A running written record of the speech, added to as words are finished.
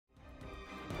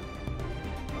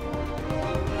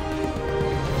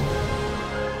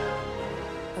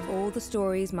all the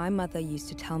stories my mother used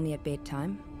to tell me at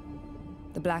bedtime,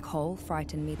 the black hole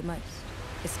frightened me the most.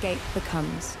 Escape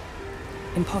becomes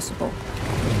impossible.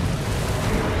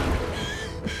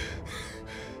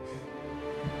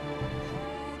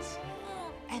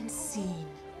 And seen.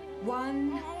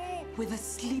 One with a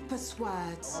sleepless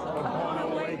words.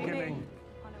 Upon awakening.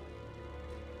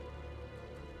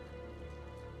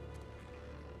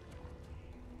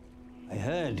 I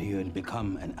heard you had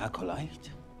become an acolyte.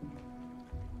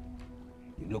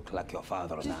 You look like your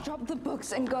father now. Just drop the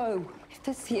books and go. If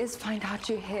the seers find out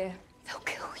you're here, they'll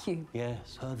kill you.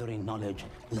 Yes, furthering knowledge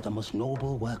is the most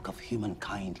noble work of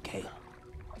humankind, Kale.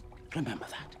 Remember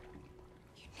that.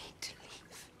 You need to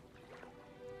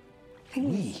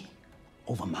leave. We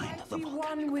overmined the Be vault.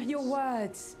 one with your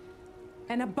words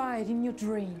and abide in your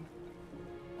dream.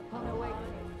 Upon awakening.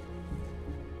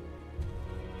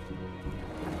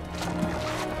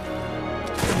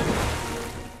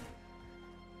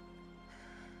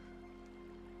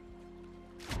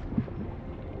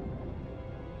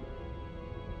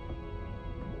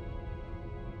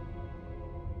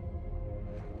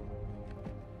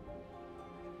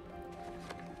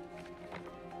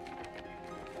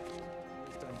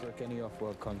 Don't book any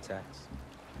off-world contacts.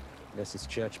 Unless it's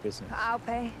church business. I'll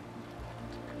pay.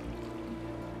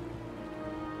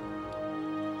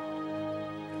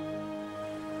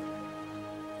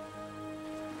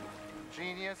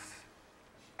 Genius,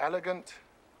 elegant,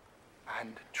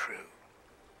 and true.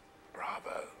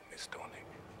 Bravo, Miss Dornick.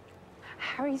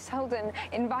 Harry Selden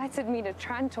invited me to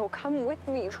Trantor. Come with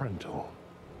me. Trantor.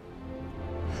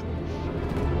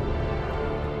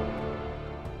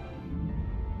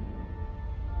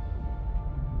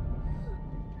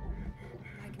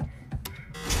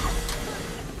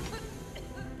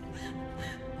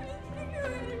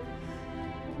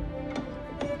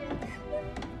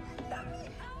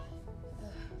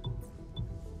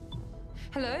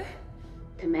 Hello?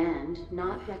 Command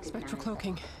not recognized. Spectral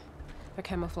cloaking. They're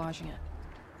camouflaging it.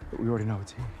 But we already know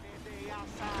it's here.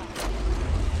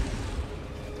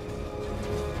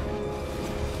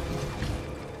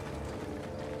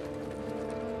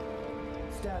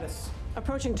 Status.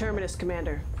 Approaching Terminus,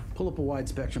 Commander. Pull up a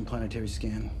wide-spectrum planetary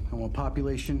scan. I want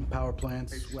population, power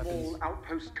plants, A weapons. small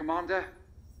outpost, Commander.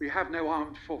 We have no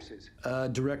armed forces.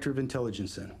 Director of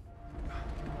Intelligence, then.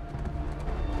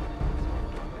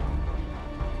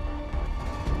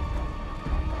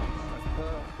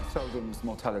 Selden's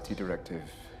mortality directive.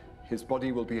 His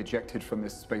body will be ejected from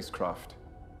this spacecraft.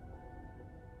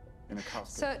 In a casket.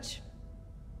 Search.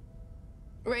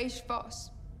 Raish Voss.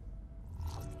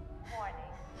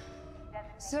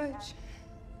 Search.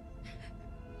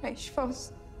 Raish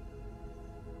Voss.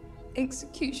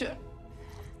 Execution.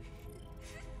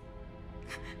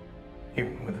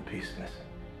 Even with a piece missing.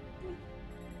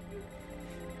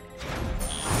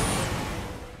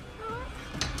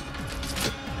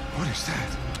 What is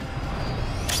that?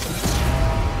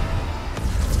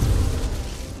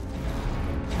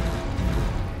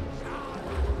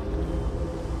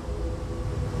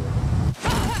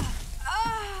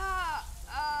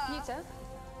 Peter,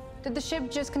 did the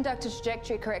ship just conduct a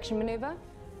trajectory correction maneuver?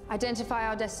 Identify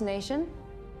our destination.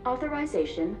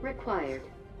 Authorization required.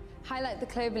 Highlight the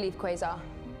cloverleaf quasar.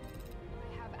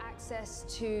 I have access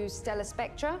to stellar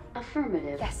spectra.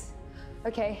 Affirmative. Yes.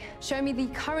 Okay. Show me the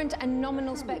current and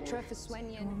nominal spectra for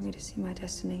Swenyan. You want me to see my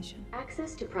destination?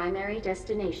 Access to primary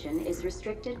destination is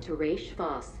restricted to Raish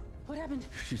Voss. What happened?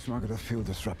 She smuggled a field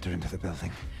disruptor into the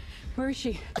building. Where is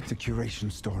she? The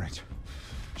curation storage.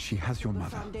 She has your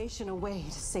mother. Foundation a way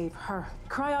to save her.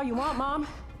 Cry all you want, Mom.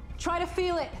 Try to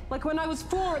feel it, like when I was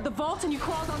 4 at the vault and you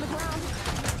crawled on the ground.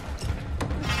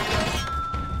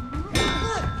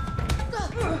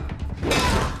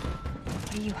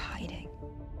 What are you hiding?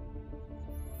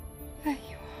 There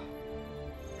you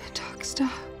are. A dark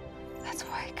star. That's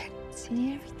why I couldn't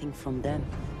see everything from them.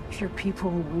 If your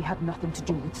people really had nothing to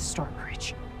do with the Star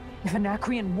Bridge. If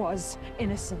Anacreon was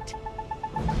innocent.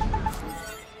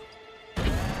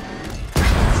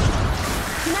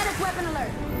 Kinetic weapon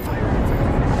alert!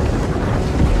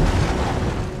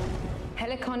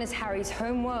 Helicon is Harry's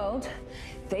home world.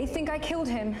 They think I killed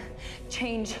him.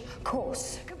 Change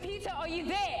course. Computer, are you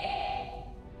there?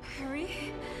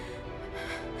 Harry?